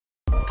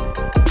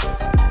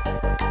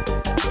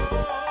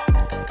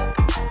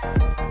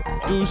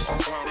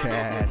Deuce.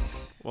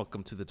 Cash.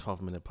 Welcome to the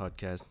 12-minute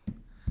podcast,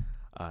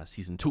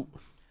 season 2.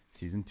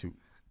 Season 2.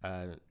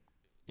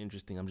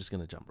 Interesting. I'm just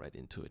going to jump right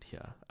into it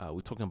here.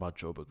 We're talking about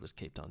Joburg versus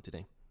Cape Town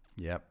today.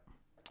 Yep.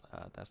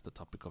 That's the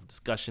topic of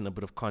discussion. A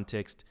bit of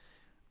context.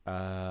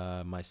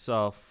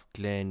 Myself,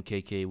 Glenn,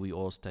 KK, we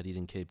all studied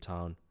in Cape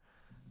Town.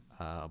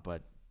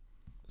 But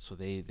so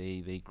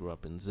they grew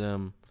up in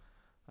Zim.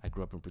 I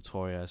grew up in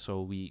Pretoria.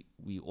 So we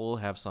all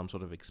have some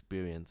sort of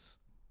experience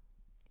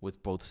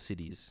with both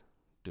cities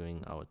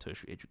doing our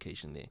tertiary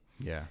education there.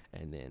 Yeah.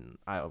 And then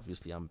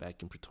I'm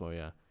back in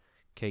Pretoria.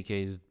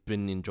 KK's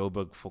been in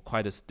Joburg for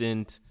quite a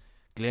stint.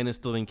 Glenn is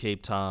still in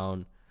Cape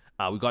Town.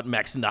 We got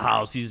Max in the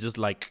house. He's just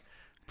like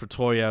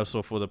Pretoria.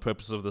 So for the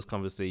purpose of this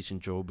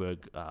conversation,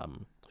 Joburg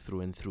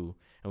through and through.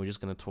 And we're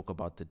just going to talk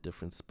about the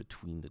difference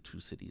between the two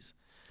cities.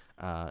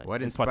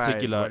 In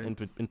particular,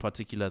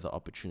 the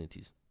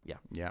opportunities. Yeah.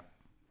 Yeah.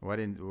 What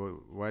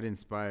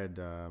inspired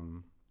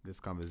this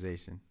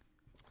conversation?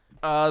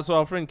 So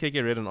our friend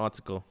KK read an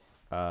article.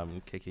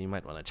 KK, you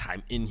might want to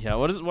chime in here.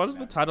 What is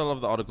the title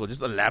of the article?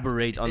 Just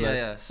elaborate on that.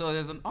 Yeah. So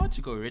there's an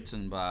article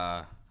written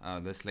by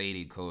this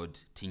lady called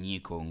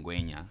Tinyiko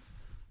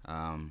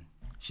Ngwenya.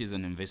 She's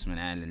an investment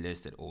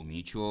analyst at Old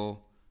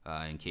Mutual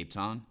in Cape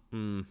Town.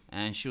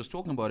 And she was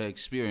talking about her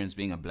experience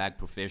being a black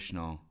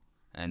professional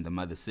in the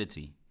mother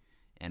city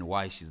and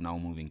why she's now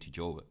moving to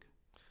Joburg.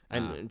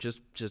 And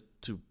just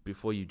to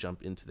before you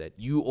jump into that,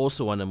 you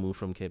also want to move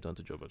from Cape Town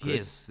to Joburg, correct?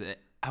 Yes,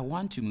 I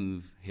want to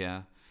move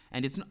here,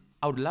 and it's not,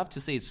 I would love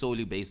to say it's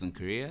solely based on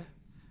career,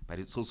 but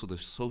it's also the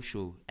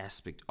social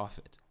aspect of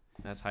it.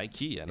 That's high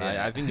key, and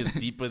I think it's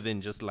deeper than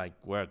just like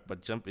work.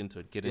 But jump into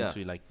it, get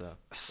into like the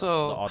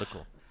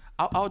article.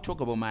 I'll talk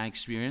about my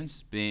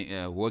experience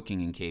being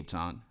working in Cape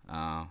Town.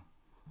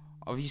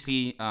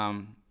 Obviously,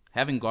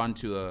 having gone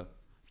to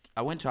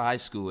I went to a high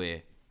school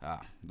where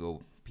there were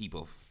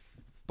people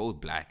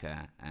both black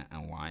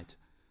and white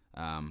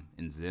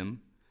in Zim.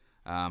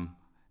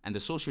 And the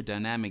social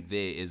dynamic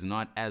there is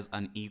not as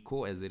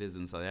unequal as it is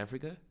in South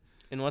Africa.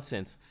 In what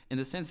sense? In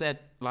the sense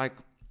that, like,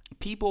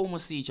 people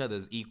almost see each other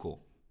as equal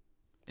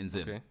in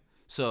Zim. Okay.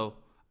 So,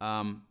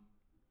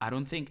 I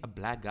don't think a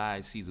black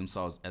guy sees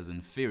himself as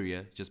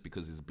inferior just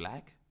because he's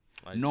black.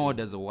 Nor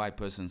does a white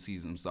person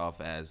sees himself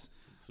as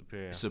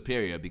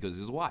superior because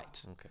he's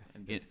white. Okay.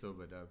 And they're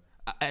sobered up.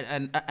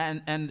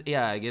 And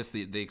yeah, I guess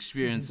the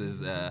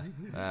experiences that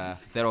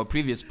our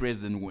previous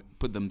president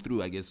put them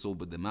through, I guess,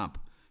 sobered them up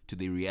to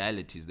the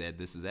realities that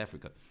this is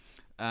Africa.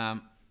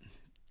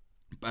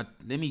 But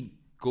let me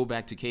go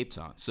back to Cape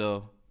Town.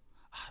 So,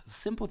 the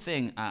simple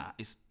thing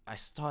is I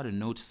started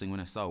noticing when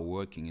I started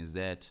working is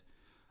that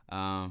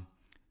the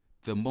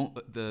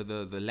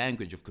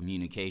language of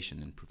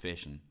communication and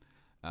profession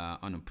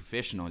on a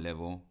professional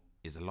level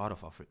is a lot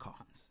of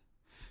Afrikaans.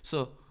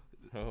 So.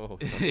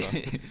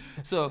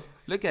 So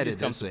look at it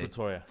this way.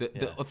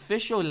 The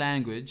official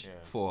language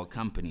for a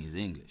company is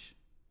English,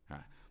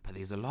 right? But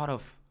there's a lot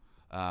of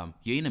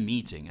you're in a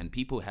meeting and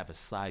people have a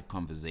side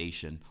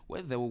conversation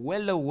where they're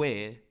well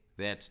aware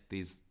that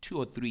there's 2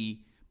 or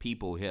 3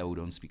 people here who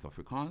don't speak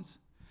Afrikaans.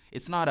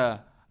 It's not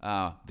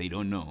they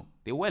don't know.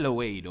 They're well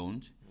aware you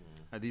don't.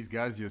 Are these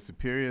guys your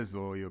superiors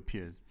or your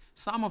peers?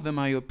 Some of them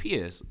are your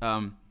peers,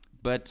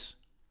 but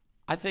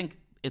I think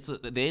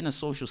they're in a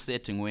social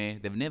setting where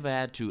they've never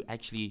had to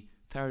actually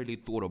thoroughly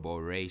thought about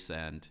race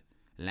and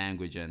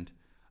language and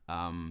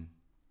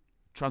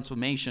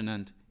transformation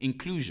and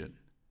inclusion.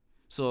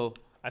 So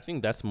I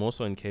think that's more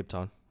so in Cape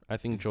Town. I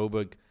think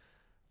Joburg.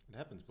 It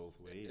happens both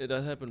ways. It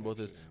does happen both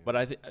ways. But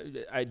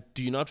I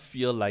do not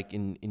feel like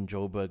in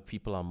Joburg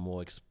people are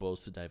more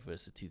exposed to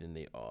diversity than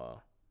they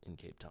are in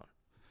Cape Town.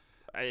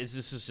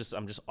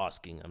 I'm just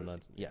asking. I'm not.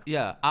 Yeah.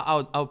 Yeah,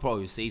 I'll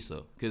probably say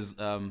so because.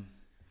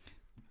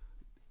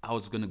 I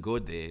was going to go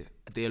there.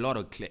 There are a lot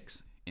of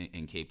cliques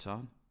in Cape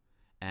Town,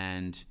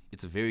 and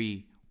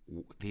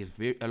there's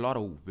a lot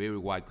of very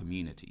wide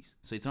communities.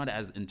 So it's not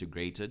as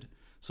integrated.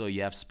 So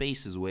you have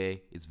spaces where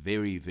it's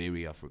very,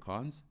 very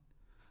Afrikaans.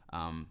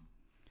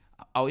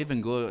 I'll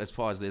even go as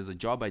far as there's a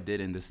job I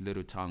did in this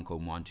little town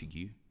called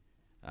Montague.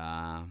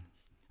 I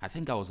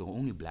think I was the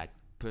only black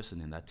person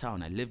in that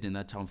town. I lived in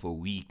that town for a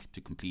week to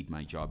complete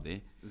my job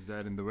there. Is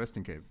that in the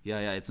Western Cape?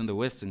 Yeah, it's in the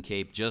Western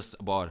Cape, just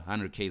about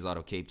 100 km out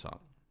of Cape Town.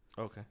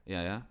 Okay.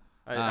 Yeah.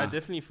 I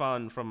definitely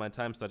found from my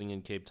time studying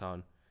in Cape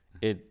Town,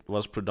 it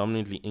was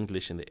predominantly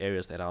English in the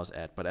areas that I was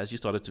at. But as you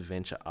started to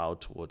venture out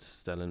towards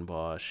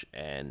Stellenbosch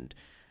and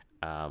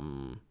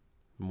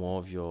more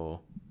of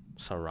your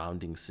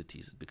surrounding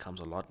cities, it becomes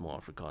a lot more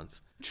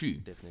Afrikaans. True.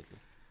 Definitely.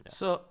 Yeah.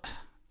 So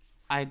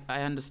I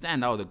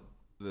understand how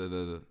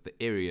the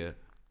area,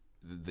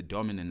 the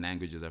dominant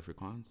language is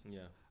Afrikaans.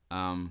 Yeah.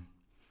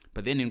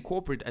 But then in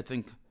corporate, I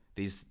think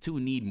there's still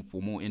need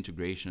for more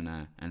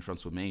integration and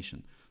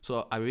transformation.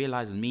 So I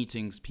realize in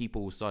meetings,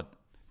 people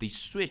they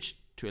switch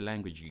to a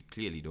language you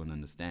clearly don't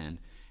understand.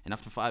 And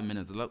after 5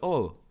 minutes, they're like,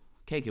 oh,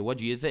 KK, what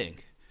do you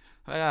think?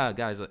 Like,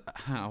 guys,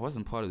 I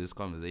wasn't part of this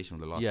conversation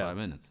for the last 5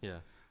 minutes.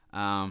 Yeah.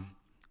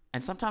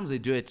 And sometimes they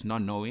do it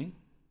not knowing.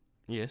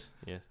 Yes.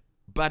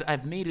 but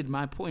I've made it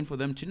my point for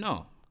them to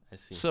know. I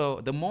see.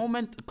 So the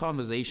moment the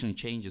conversation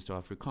changes to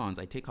Afrikaans,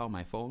 I take out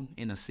my phone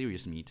in a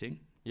serious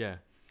meeting, Yeah.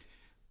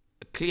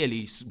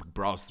 clearly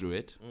browse through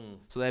it,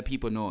 so that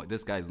people know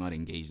this guy is not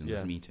engaged in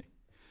this Yeah. meeting.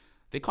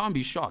 They can't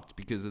be shocked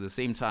because at the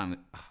same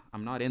time,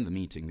 I'm not in the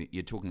meeting.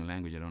 You're talking a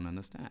language I don't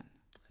understand.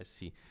 I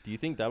see. Do you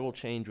think that will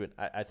change when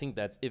I think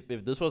that's if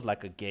this was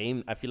like a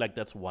game, I feel like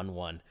that's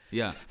 1-1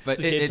 Yeah, but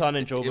to Cape Town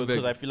and Joburg, but-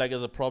 because I feel like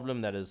there's a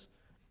problem that is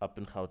up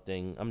in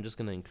Gauteng. I'm just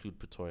gonna include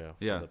Pretoria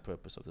for Yeah. the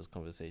purpose of this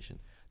conversation.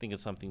 I think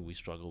it's something we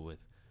struggle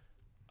with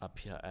up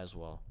here as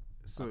well.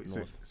 So up so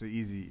north. so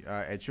easy.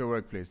 At your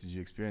workplace, did you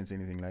experience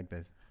anything like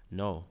that?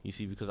 No, you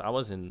see, because I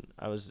was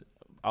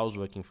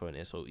working for an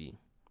SOE.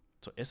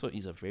 So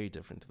SOEs are very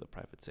different to the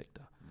private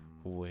sector,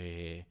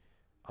 where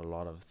a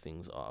lot of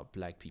things are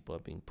black people are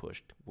being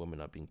pushed, women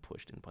are being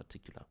pushed in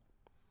particular.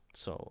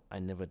 So I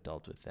never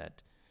dealt with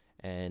that.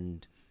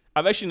 And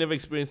I've actually never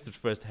experienced it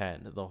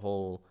firsthand, the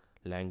whole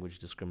language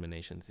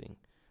discrimination thing.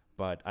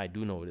 But I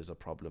do know it is a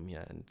problem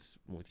here. And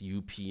with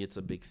UP, it's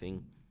a big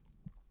thing.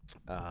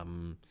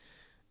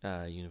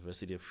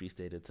 University of Free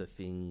State, it's a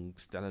thing.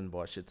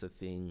 Stellenbosch, it's a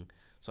thing.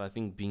 So I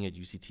think being at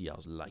UCT, I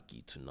was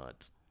lucky to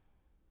not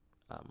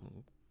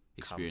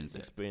Experience that.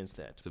 experience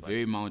that. It's a But-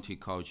 very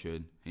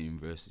multicultural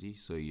university,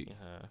 so you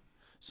yeah.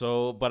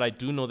 So, but I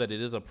do know that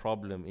it is a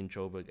problem in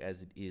Joburg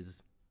as it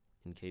is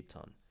in Cape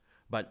Town.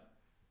 But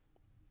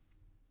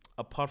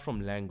apart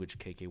from language,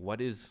 KK,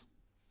 what is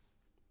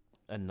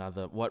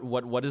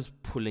what is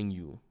pulling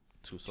you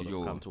to sort of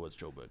come Joburg. towards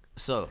Joburg?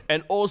 so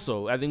And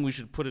also, I think we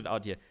should put it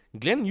out here.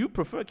 Glenn, you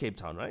prefer Cape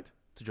Town, right?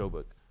 To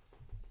Joburg.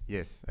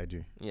 Yes, I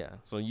do. Yeah.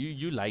 So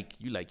you like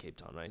Cape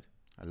Town, right?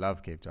 I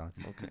love Cape Town.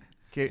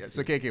 Okay.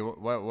 So KK,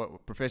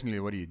 what professionally,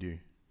 what do you do?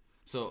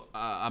 So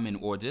I'm in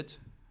audit.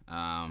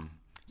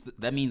 So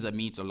that means I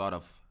meet a lot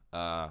of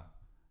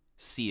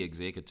C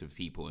executive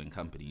people in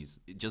companies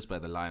just by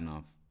the line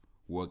of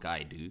work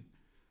I do.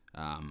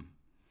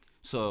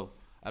 So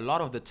a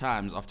lot of the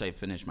times after I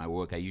finish my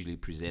work, I usually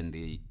present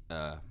the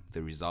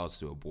results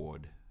to a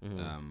board.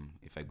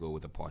 If I go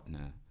with a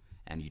partner,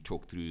 and you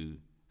talk through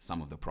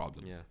some of the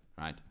problems, Yeah.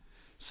 right?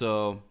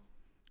 So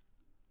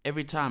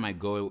every time I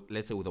go,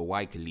 let's say with a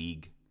Y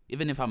colleague,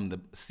 even if I'm the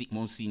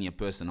most senior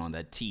person on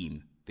that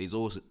team, there's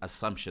always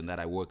assumption that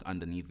I work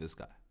underneath this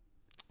guy.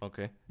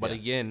 Okay. But Yeah.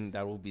 again,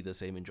 that will be the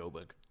same in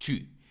Joburg.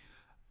 True.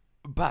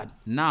 But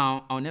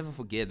now I'll never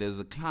forget there's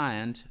a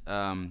client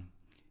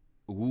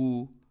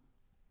who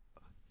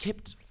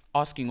kept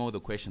asking all the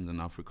questions in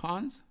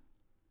Afrikaans,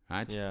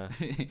 right? Yeah.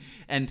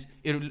 And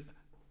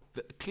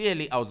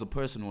clearly I was the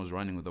person who was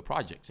running with the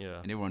project. Yeah.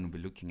 And everyone would be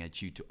looking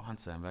at you to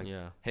answer. I'm like,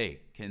 Yeah.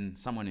 hey, can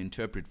someone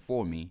interpret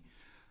for me?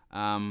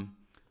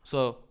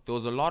 So there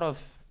was a lot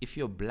of, if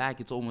you're black,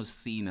 it's almost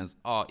seen as,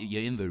 oh,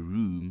 you're in the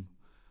room.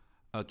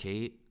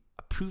 Okay,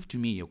 prove to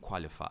me you're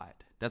qualified.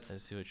 I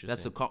see what you're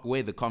That's saying. the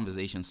way the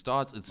conversation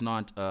starts. It's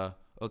not,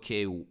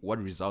 okay, what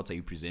results are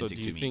you So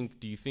presenting to me?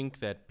 do you think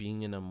that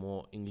being in a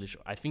more English,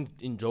 I think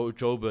in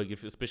Joburg,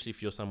 especially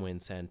if you're somewhere in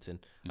Sandton,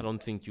 I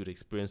don't think you'd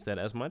experience that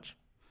as much.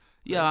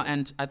 Yeah,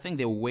 and I think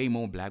there are way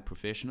more black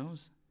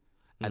professionals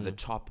at Mm-hmm. the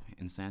top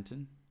in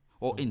Sandton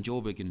or in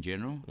Joburg in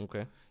general.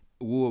 Okay.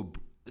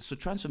 So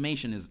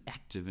transformation is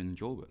active in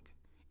Joburg.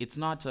 It's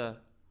not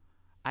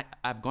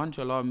I've gone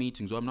to a lot of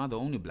meetings where I'm not the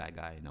only black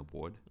guy in a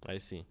board. I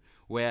see.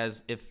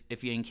 Whereas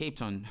if you're in Cape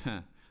Town,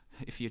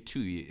 if you're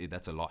two,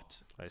 that's a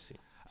lot. I see.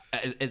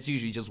 It's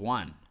usually just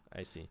one.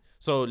 I see.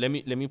 So let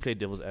me play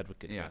devil's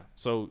advocate. Yeah. here.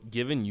 So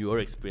given your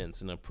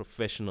experience in a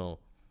professional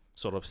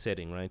sort of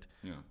setting, right?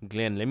 Yeah.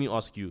 Glenn, let me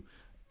ask you,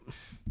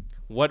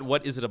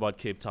 what is it about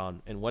Cape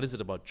Town and what is it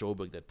about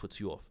Joburg that puts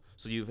you off?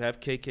 So you have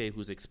KK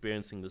who's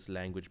experiencing this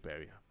language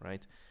barrier,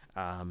 right?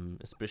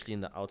 Especially in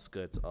the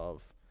outskirts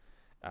of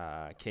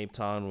Cape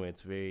Town where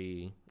it's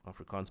very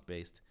Afrikaans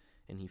based,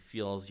 and he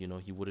feels,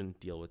 he wouldn't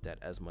deal with that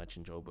as much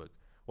in Joburg.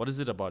 What is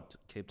it about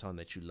Cape Town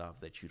that you love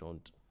that you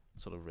don't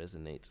sort of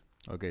resonate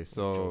Okay, with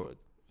so Joburg?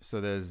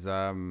 so there's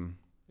And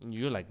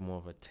you're like more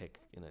of a tech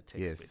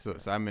yes,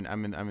 space. so I'm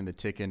in the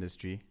tech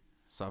industry,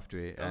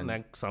 software, Doesn't and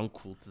that sound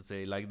cool to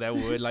say? Like that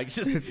word, like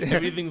just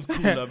everything's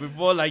cooler.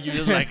 Before, like you're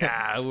just like,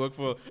 I work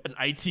for an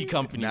IT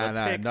company. but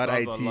tech not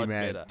sounds IT, a lot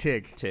man, better.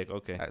 tech. Tech,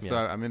 okay. So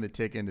I'm in the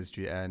tech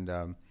industry, and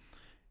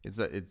it's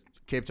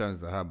Cape Town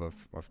is the hub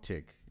of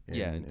tech in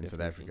South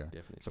definitely, Africa.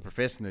 Definitely. So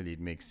professionally, it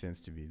makes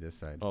sense to be this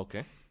side.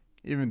 Okay.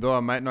 Even though I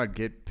might not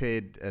get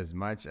paid as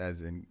much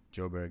as in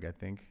Joburg, I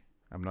think.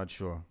 I'm not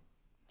sure.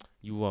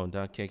 You won't.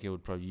 KK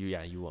would probably.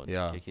 You won't.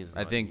 Yeah, KK is I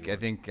not- think you I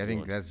think I you think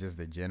won't. that's just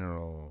the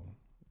general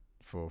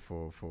for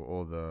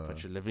all the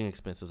But your living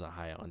expenses are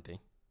higher, aren't they?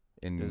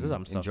 in This is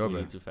some in stuff we Joburg.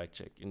 need to fact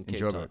check. In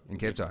Joburg. In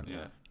Cape Town.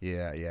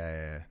 Yeah.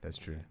 Yeah. That's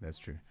true.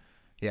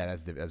 Yeah,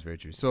 that's very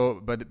true.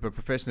 So, but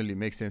professionally, it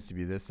makes sense to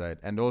be this side,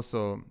 and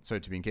also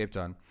to be in Cape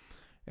Town,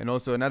 and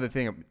also another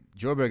thing,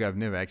 Joburg. I've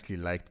never actually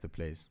liked the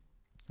place.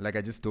 Like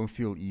I just don't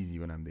feel easy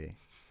when I'm there.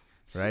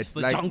 Right? It's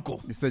the like,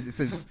 jungle.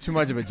 It's too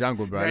much of a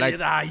jungle, bro. Right, Like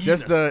the hyenas.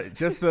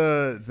 just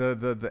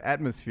the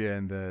atmosphere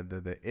and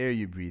the air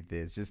you breathe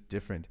there is just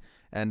different.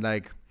 And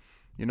like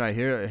I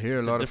hear a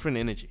It's lot a of different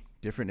energy.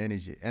 different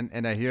energy,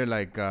 and I hear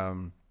like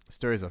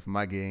stories of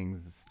muggings,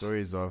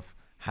 stories of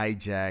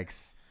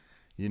hijacks,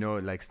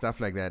 like stuff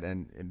like that,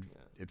 and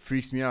it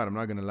freaks me out. I'm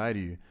not gonna lie to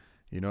you.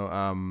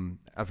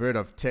 I've heard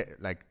of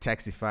like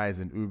Taxifys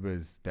and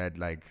Ubers that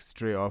like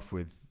stray off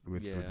with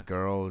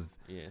girls.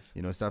 Yes.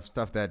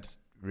 Stuff that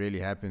really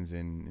happens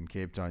in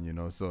Cape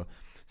Town. So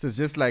it's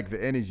just like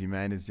the energy,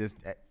 man. It's just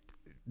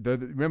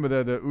remember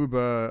the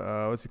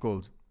Uber what's it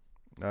called?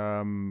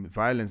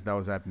 Violence that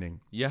was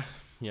happening. Yeah.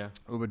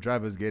 Uber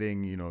drivers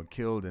getting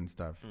killed and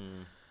stuff.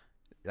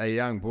 A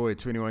young boy,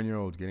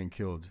 21-year-old, getting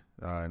killed.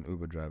 An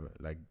Uber driver,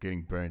 like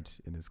getting burnt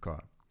in his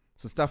car.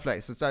 So stuff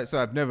like so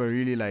I've never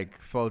really like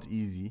felt at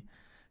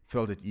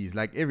ease.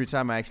 Like every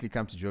time I actually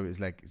come to Joburg, it's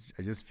like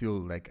I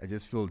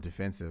just feel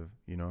defensive,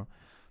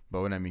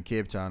 But when I'm in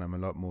Cape Town, I'm a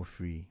lot more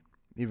free,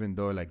 even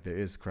though like there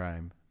is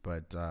crime.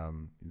 But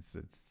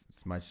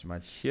it's much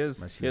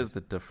Here's less.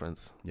 the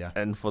difference. Yeah.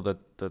 And for the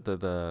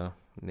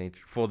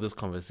nature for this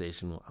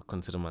conversation, I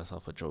consider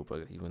myself a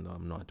Joburg, even though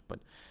I'm not. But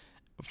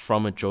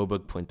from a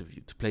Joburg point of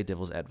view, to play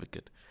devil's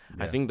advocate,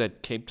 I think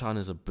that Cape Town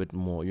is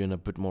you're in a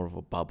bit more of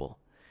a bubble,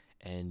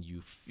 and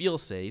you feel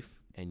safe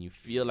and you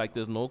feel like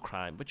there's no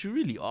crime, but you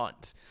really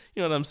aren't.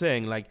 You know what I'm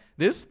saying? Like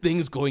there's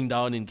things going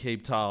down in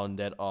Cape Town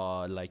that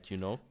are like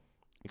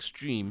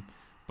extreme,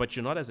 but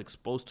you're not as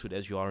exposed to it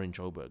as you are in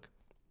Joburg.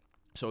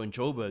 So in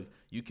Joburg,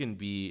 you can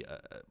be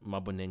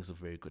Maboneng is a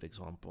very good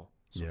example.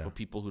 So for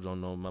people who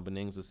don't know,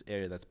 Maboneng is this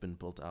area that's been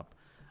built up.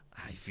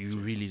 If you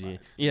really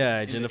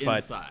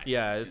identified,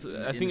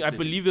 I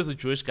believe there's a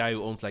Jewish guy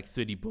who owns like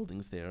 30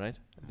 buildings there, right?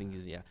 I think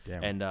he's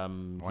Damn.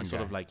 and he's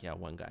sort of like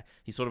one guy.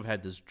 He sort of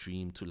had this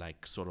dream to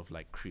like sort of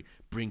like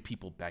bring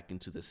people back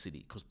into the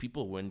city, because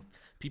people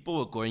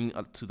were going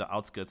to the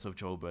outskirts of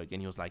Joburg,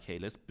 and he was like, hey,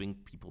 let's bring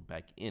people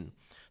back in.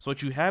 So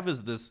what you have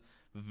is this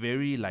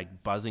very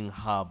like buzzing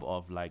hub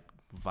of like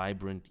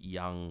vibrant,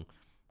 young,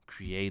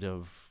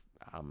 creative,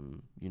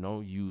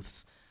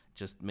 youths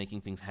just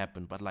making things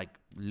happen. But like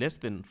less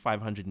than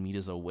 500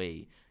 meters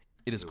away,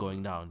 it is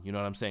going down. You know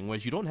what I'm saying?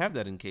 Whereas you don't have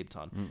that in Cape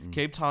Town. Mm-mm.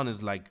 Cape Town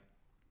is like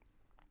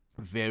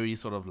very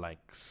sort of like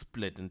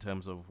split in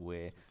terms of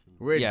where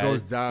it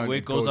goes down. Where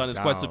it goes down is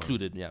quite down.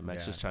 secluded. Yeah,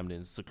 Max just chimed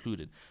in. It's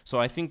secluded. So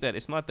I think that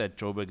it's not that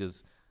Joburg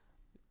is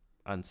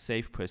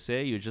unsafe per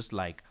se. You're just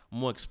like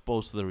more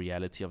exposed to the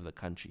reality of the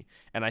country,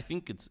 and I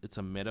think it's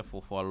a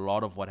metaphor for a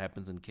lot of what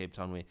happens in Cape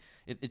Town, where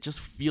it just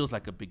feels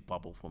like a big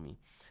bubble for me.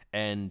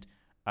 And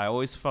I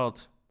always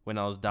felt when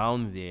I was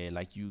down there,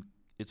 like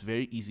it's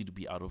very easy to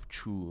be out of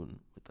tune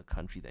with the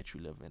country that you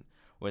live in.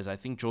 Whereas I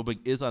think Joburg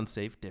is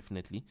unsafe,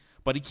 definitely,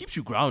 but it keeps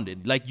you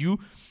grounded. Like you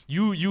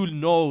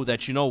know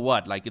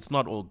that like it's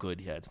not all good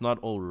here. It's not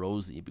all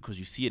rosy because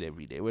you see it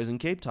every day. Whereas in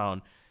Cape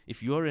Town,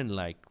 if you're in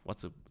like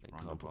what's a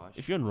example? Rondebosch.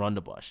 If you're in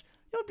Rondebosch,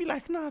 you'll be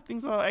like, nah,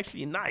 things are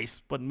actually nice.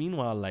 But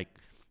meanwhile, like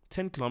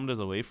 10 kilometers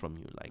away from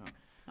you, like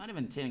not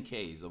even 10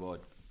 Ks,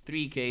 about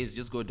 3 Ks,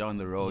 just go down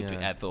the road to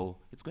Ethel.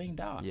 It's going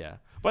down. yeah.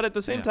 But at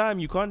the same time,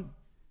 you can't.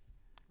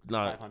 It's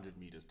 500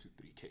 meters to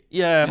 3K.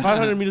 Yeah,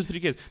 500 meters,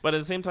 3Ks. But at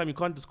the same time, you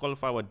can't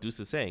disqualify what Deuce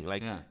is saying.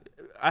 Like, Yeah.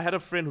 I had a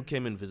friend who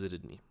came and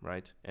visited me,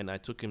 right? And I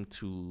took him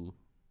to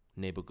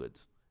Neighbor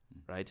Goods,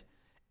 right?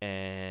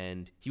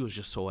 And he was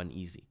just so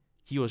uneasy.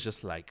 He was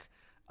just like,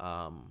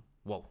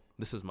 whoa,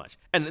 this is much.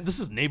 And this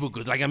is Neighbor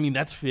Goods. Like, I mean,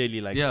 that's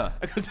fairly like, Yeah.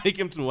 I could take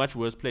him to much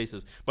worse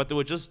places. But there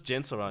were just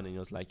gents around, and he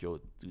was like,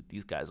 yo, dude,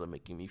 these guys are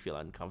making me feel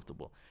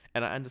uncomfortable.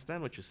 And I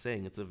understand what you're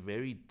saying. It's a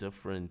very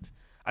different,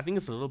 I think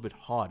it's a little bit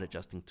hard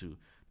adjusting to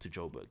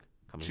Joburg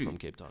coming True. from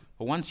Cape Town.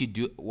 But once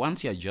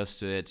you adjust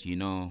to it,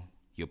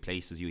 your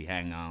places you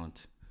hang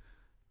out,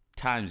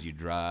 times you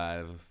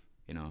drive,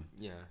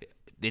 Yeah.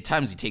 there are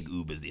times you take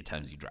Ubers, there are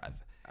times you drive.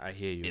 I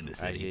hear you. In the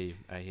city.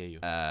 I hear you.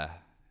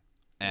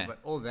 But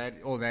all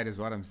that is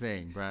what I'm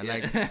saying, bro. Yeah.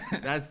 Like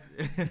that's.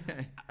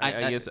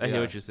 I guess I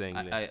hear what you're saying.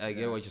 Glenn. I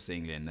get what you're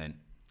saying, Glenn. Then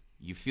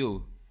you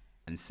feel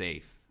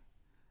unsafe,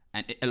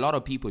 and a lot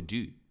of people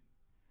do.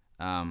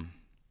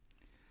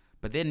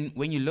 But then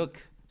when you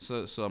look,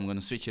 so I'm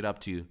gonna switch it up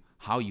to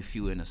how you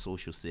feel in a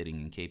social setting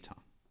in Cape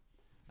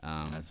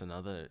Town. That's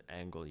another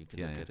angle you can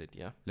yeah, look yeah. at it.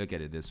 Yeah. Look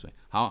at it this way: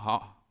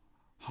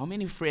 how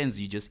many friends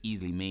you just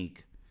easily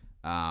make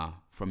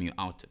from your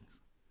outings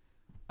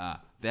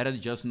that are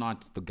just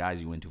not the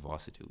guys you went to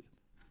varsity with?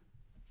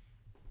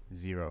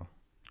 0.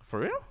 For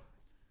real?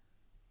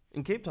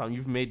 In Cape Town,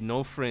 you've made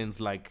no friends,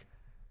 like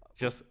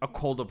just a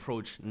cold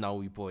approach, now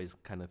we boys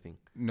kind of thing.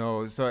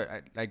 No, so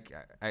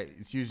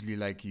it's usually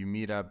like you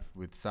meet up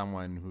with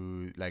someone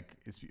who like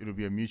it'll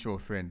be a mutual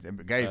friend, a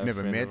guy you've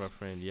never Friend met. of a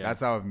friend, yeah. That's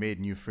how I've made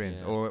new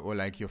friends, Yeah. or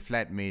like your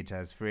flatmate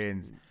has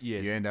friends.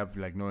 Yes. You end up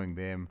like knowing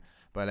them,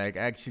 but like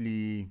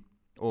actually,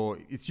 or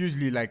it's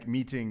usually like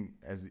meeting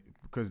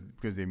because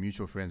they're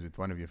mutual friends with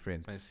one of your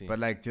friends. I see. But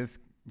like just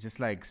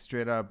like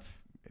straight up,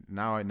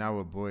 now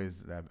we're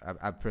boys.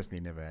 I've personally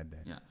never had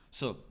that. Yeah.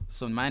 So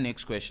my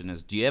next question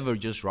is: do you ever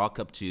just rock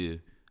up to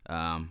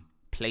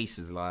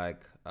places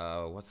like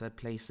what's that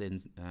place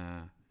in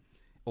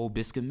Old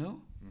Biscuit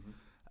Mill?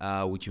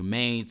 with your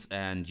mates,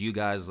 and you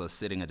guys are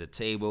sitting at a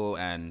table,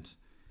 and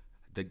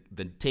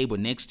the table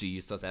next to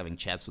you starts having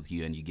chats with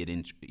you, and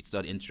you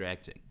start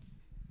interacting.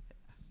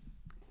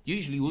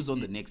 Usually, who's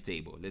on the next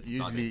table?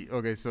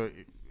 Okay, so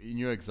in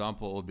your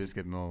example, Old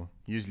Biscuit Mill,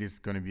 usually it's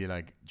going to be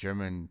like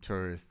German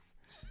tourists.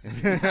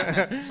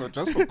 So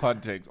just for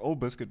context, Old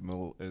Biscuit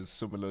Mill is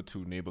similar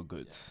to Neighbor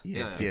Goods.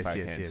 Yes.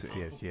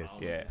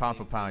 Yeah. Pound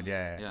for pound,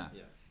 yeah.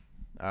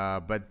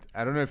 But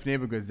I don't know if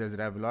Neighbor Goods does it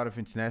have a lot of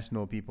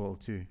international people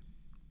too.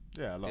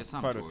 Yeah, a lot. There's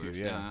some Quite a few, tourists,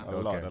 yeah.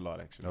 yeah. A lot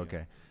actually.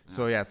 Okay.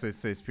 So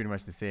it's pretty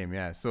much the same,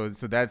 yeah. So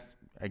that's,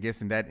 I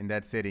guess, in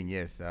that setting,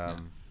 yes.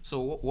 So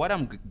what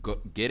I'm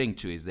getting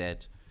to is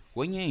that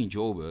when you're in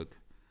Joburg,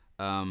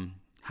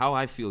 how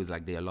I feel is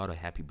like there are a lot of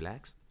happy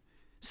blacks.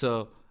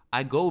 So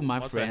I go with my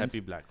What's friends. a happy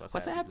black?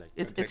 What's a happy black?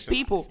 It's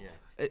people.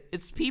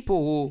 It's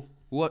people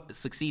who are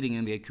succeeding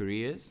in their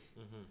careers,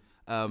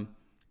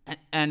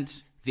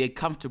 and they're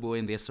comfortable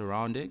in their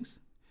surroundings,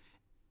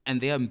 and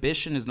their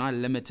ambition is not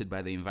limited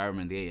by the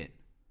environment they're in.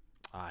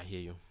 I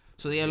hear you.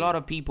 So there are a lot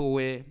of people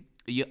where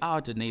you're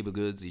out at Neighbor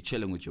Goods, you're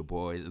chilling with your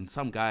boys, and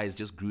some guy is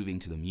just grooving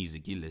to the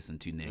music you listen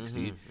to next to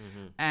you,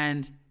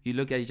 and you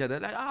look at each other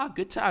like,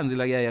 good times. You're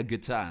like, yeah,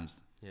 good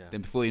times. Yeah.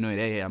 Then before you know it,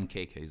 hey, I'm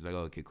KK. He's like,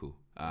 oh, okay, cool.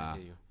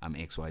 I'm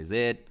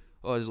XYZ,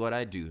 or this is what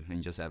I do,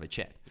 and just have a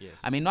chat. Yes.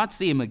 I may not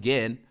see him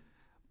again,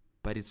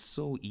 but it's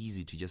so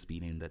easy to just be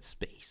in that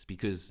space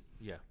because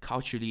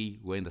culturally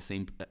we're in the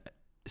same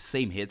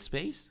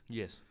headspace.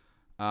 Yes.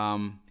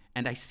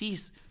 And I see,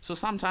 so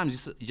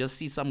sometimes you just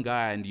see some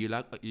guy and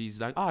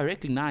he's like, oh, I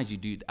recognize you,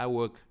 dude. I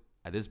work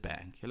at this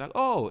bank. You're like,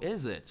 oh,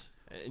 is it?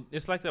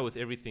 It's like that with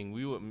everything.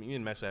 Me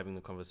and Max were having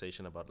a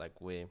conversation about like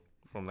where,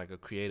 from like a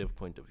creative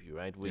point of view,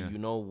 right? Where you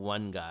know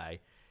one guy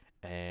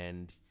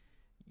and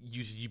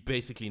you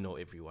basically know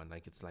everyone.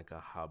 Like it's like a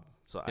hub.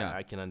 So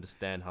I can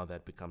understand how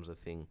that becomes a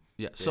thing.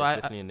 Yeah. There's So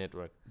definitely a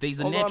network.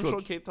 There's a Although network. I'm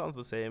sure Cape Town's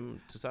the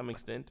same to some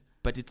extent.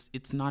 But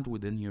it's not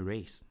within your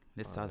race.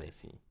 Let's start I there.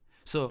 see.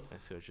 So I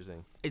see what you're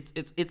saying.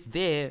 it's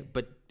there,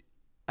 but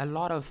a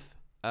lot of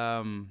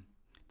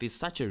there's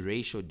such a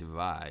racial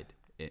divide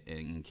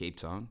in Cape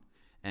Town,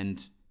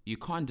 and you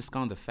can't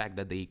discount the fact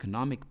that the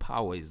economic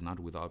power is not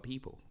with our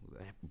people,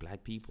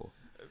 black people.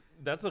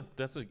 That's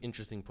an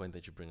interesting point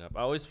that you bring up.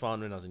 I always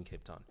found when I was in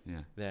Cape Town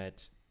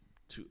that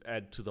to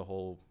add to the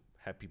whole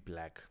happy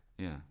black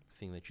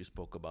thing that you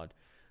spoke about,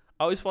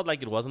 I always felt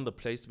like it wasn't the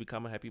place to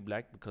become a happy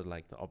black because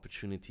like the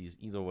opportunities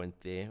either weren't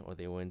there or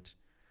they weren't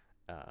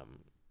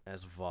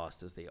as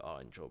vast as they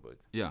are in Joburg.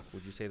 Yeah.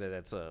 Would you say that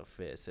that's a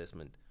fair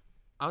assessment?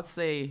 I'd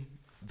say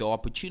the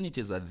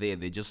opportunities are there.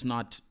 They're just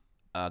not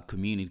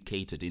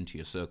communicated into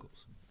your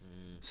circles.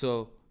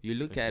 So you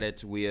look at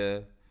it,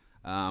 we're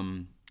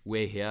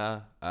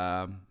here.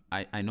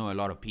 I know a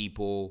lot of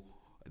people,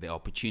 the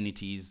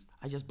opportunities.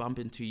 I just bump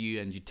into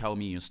you and you tell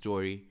me your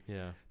story.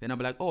 Yeah. Then I'll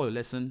be like, oh,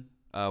 listen,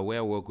 where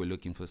I work, we're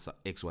looking for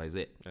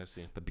XYZ. I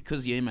see. But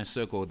because you're in my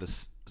circle, the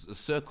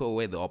circle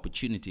where the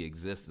opportunity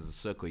exists is the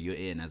circle you're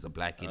in as a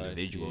black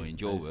individual in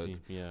Joburg.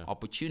 Yeah.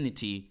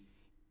 Opportunity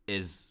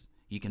is,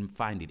 you can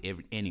find it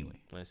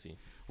anyway. I see.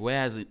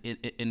 Whereas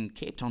in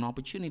Cape Town,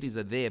 opportunities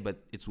are there,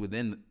 but it's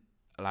within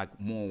like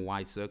more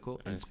wide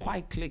circle, and it's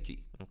quite cliquey.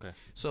 Okay.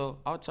 So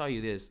I'll tell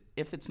you this: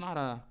 if it's not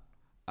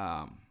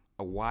a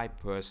white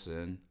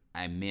person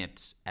I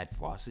met at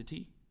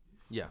varsity,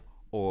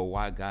 or a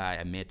white guy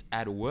I met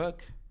at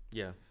work,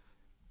 I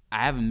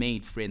haven't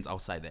made friends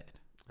outside that.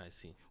 I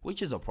see.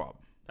 Which is a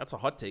problem. That's a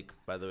hot take,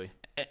 by the way.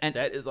 And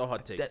that is a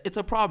hot take. It's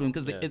a problem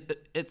because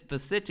it's the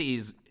city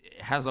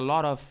has a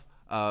lot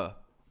of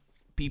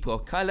people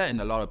of color and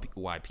a lot of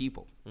white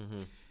people,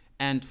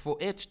 and for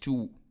it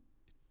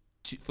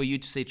for you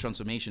to say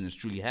transformation is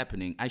truly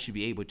happening, I should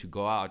be able to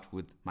go out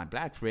with my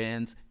black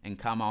friends and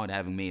come out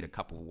having made a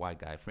couple of white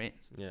guy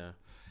friends. Yeah,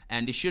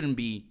 and it shouldn't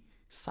be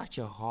such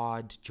a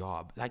hard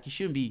job. Like it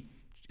shouldn't be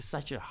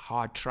such a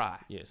hard try.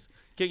 Yes.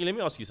 Okay, let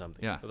me ask you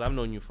something. Yeah. Because I've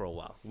known you for a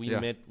while. We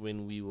met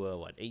when we were,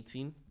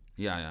 18?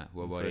 Yeah.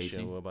 We're about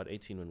 18. We were about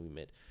 18 when we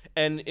met.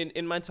 And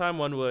in my time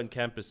when we were on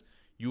campus,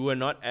 you were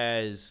not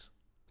as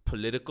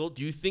political.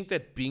 Do you think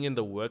that being in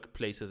the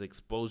workplace has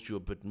exposed you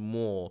a bit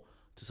more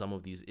to some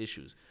of these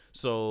issues?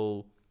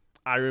 So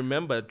I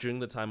remember during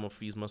the time of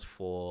Fees Must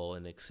Fall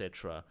and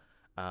etc.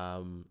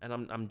 And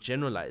I'm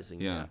generalizing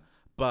here,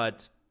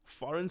 but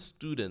foreign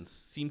students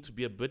seem to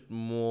be a bit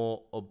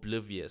more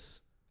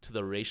oblivious to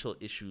the racial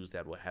issues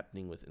that were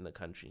happening within the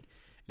country.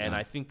 And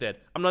I think that,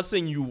 I'm not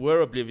saying you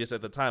were oblivious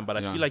at the time, but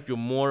I feel like you're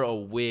more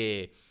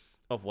aware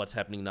of what's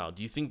happening now.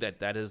 Do you think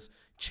that has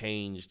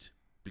changed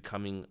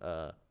becoming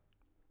a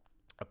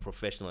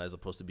professional as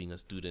opposed to being a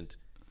student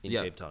in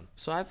Cape Town?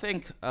 So I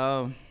think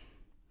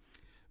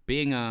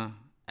being a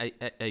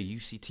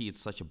UCT, it's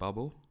such a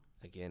bubble.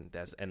 Again,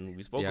 and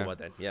we spoke about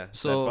that. Yeah,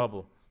 so that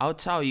bubble. I'll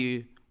tell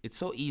you, it's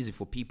so easy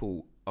for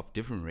people of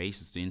different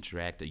races to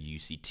interact at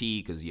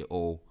UCT because you're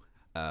all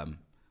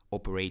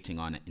operating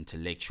on an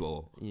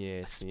intellectual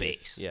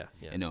space. Yes.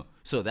 Yeah. You know,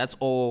 so that's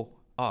all.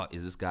 Oh,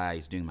 is this guy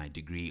is doing my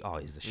degree? Oh,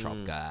 he's a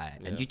sharp guy,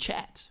 and you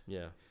chat.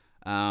 Yeah.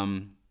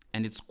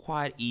 and it's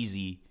quite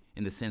easy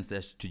in the sense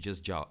that to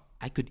just gel.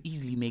 I could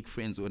easily make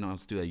friends when I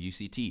was still at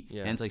UCT.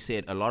 Yeah. Hence, I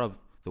said a lot of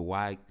the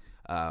white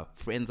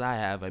friends I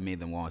have, I made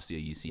them while I was still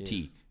at UCT.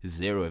 Yes.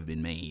 0 have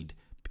been made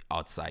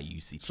outside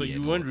UCT. So you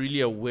and weren't all.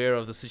 really aware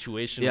of the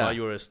situation Yeah. while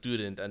you were a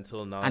student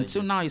until now.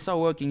 Until now, you start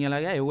working, you're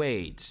like, hey,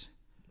 wait.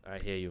 I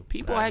hear you.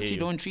 People I hear actually you.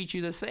 don't treat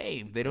you the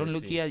same. They don't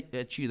look see.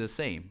 at you the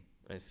same.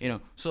 I see. You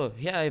know, so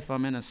here if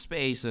I'm in a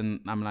space and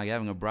I'm like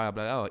having a bribe,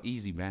 like, oh,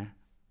 easy, man.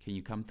 Can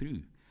you come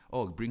through?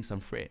 Oh, bring some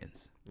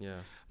friends.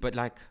 Yeah. But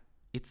like,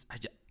 it's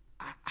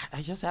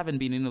I just haven't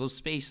been in those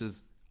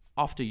spaces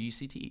after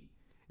UCT.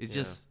 It's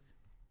Yeah. just,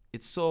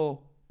 it's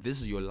so, this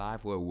is your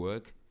life where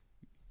work.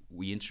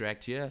 We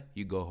interact here.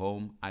 You go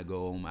home. I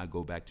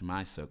go back to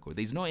my circle.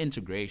 There's no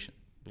integration.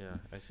 Yeah,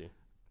 I see.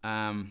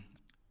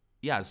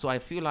 Yeah, so I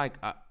feel like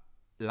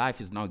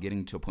life is now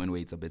getting to a point where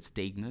it's a bit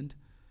stagnant,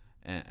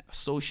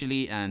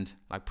 socially and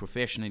like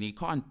professionally. You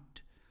can't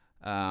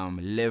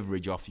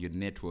leverage off your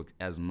network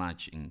as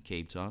much in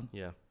Cape Town.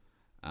 Yeah.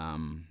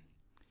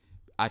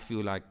 I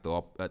feel like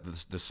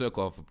the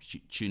circle of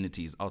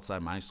opportunities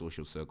outside my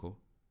social circle,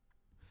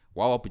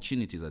 while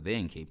opportunities are there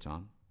in Cape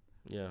Town,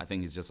 Yeah. I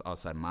think it's just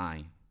outside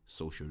my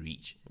social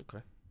reach.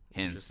 Okay.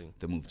 Hence Interesting.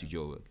 the move to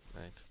Joburg.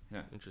 Right.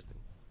 Yeah. Interesting.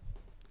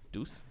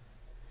 Deuce?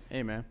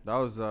 Hey man, that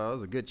was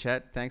a good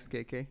chat. Thanks,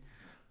 KK.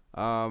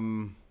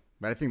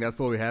 But I think that's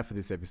all we have for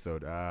this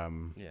episode.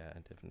 Yeah,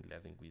 definitely. I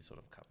think we sort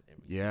of covered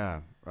everything.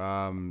 Yeah.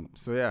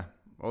 So yeah,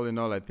 all in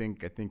all, I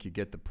think you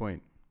get the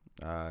point.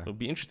 It'll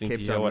be interesting Cape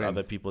to hear Town what wins.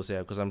 other people say,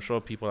 because I'm sure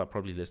people are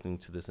probably listening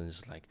to this and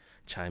just like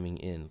chiming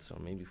in. So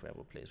maybe if we have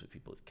a place where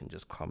people can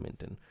just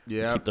comment and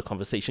Yeah. keep the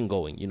conversation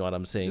going. You know what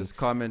I'm saying? Just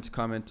comment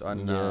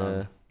on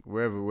Yeah.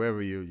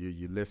 wherever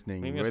you're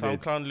listening. Maybe a whether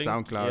it's SoundCloud link.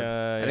 SoundCloud.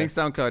 Yeah, I think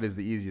SoundCloud is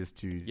the easiest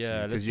to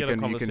Yeah, let's because you get a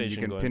can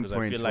conversation going, 'cause I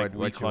pinpoint feel like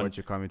what we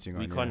you're commenting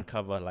we on. can't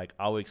cover like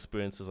our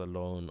experiences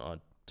alone are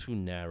too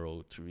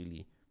narrow to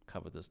really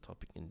cover this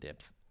topic in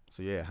depth.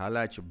 So yeah,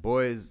 highlight your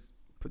boys,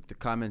 put the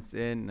comments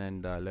in,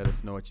 and let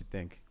us know what you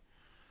think.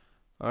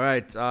 All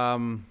right,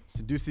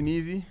 Seducing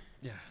Easy.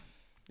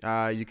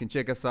 Yeah. You can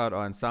check us out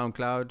on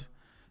SoundCloud,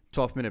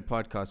 12-minute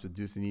podcast with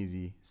Deuce and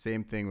Easy.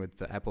 Same thing with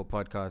the Apple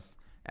Podcasts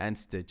and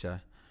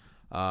Stitcher.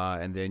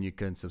 And then you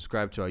can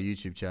subscribe to our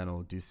YouTube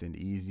channel, Deuce and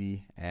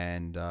Easy,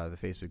 and the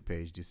Facebook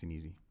page, Deuce and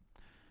Easy.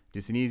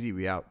 Deuce and Easy,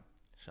 we out.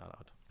 Shout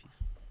out.